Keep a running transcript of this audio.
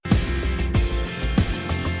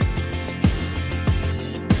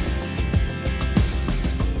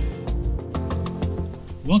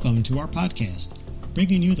Welcome to our podcast,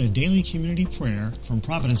 bringing you the daily community prayer from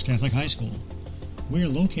Providence Catholic High School. We are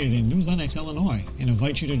located in New Lenox, Illinois, and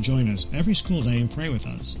invite you to join us every school day and pray with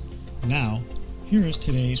us. Now, here is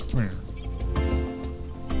today's prayer.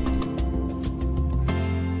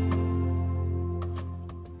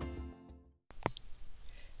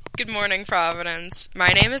 Good morning, Providence. My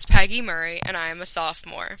name is Peggy Murray, and I am a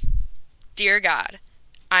sophomore. Dear God,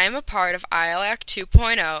 I am a part of ILAC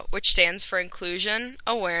 2.0, which stands for Inclusion,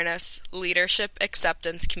 Awareness, Leadership,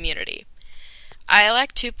 Acceptance Community.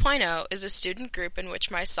 ILAC 2.0 is a student group in which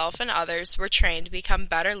myself and others were trained to become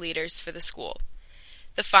better leaders for the school.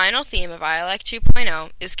 The final theme of ILAC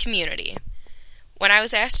 2.0 is community. When I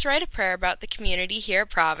was asked to write a prayer about the community here at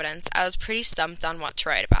Providence, I was pretty stumped on what to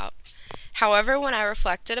write about. However, when I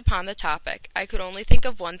reflected upon the topic, I could only think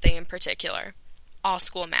of one thing in particular: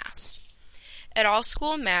 all-school Mass. At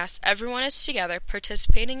all-school Mass, everyone is together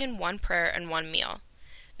participating in one prayer and one meal.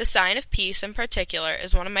 The sign of peace in particular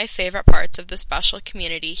is one of my favorite parts of the special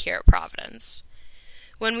community here at Providence.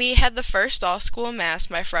 When we had the first all-school Mass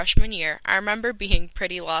my freshman year, I remember being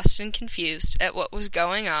pretty lost and confused at what was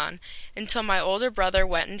going on until my older brother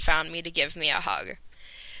went and found me to give me a hug.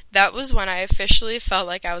 That was when I officially felt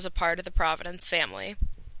like I was a part of the Providence family.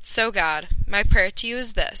 So God, my prayer to you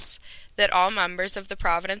is this: that all members of the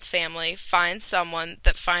Providence family find someone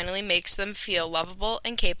that finally makes them feel lovable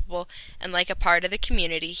and capable and like a part of the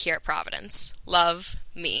community here at Providence. Love,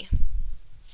 me.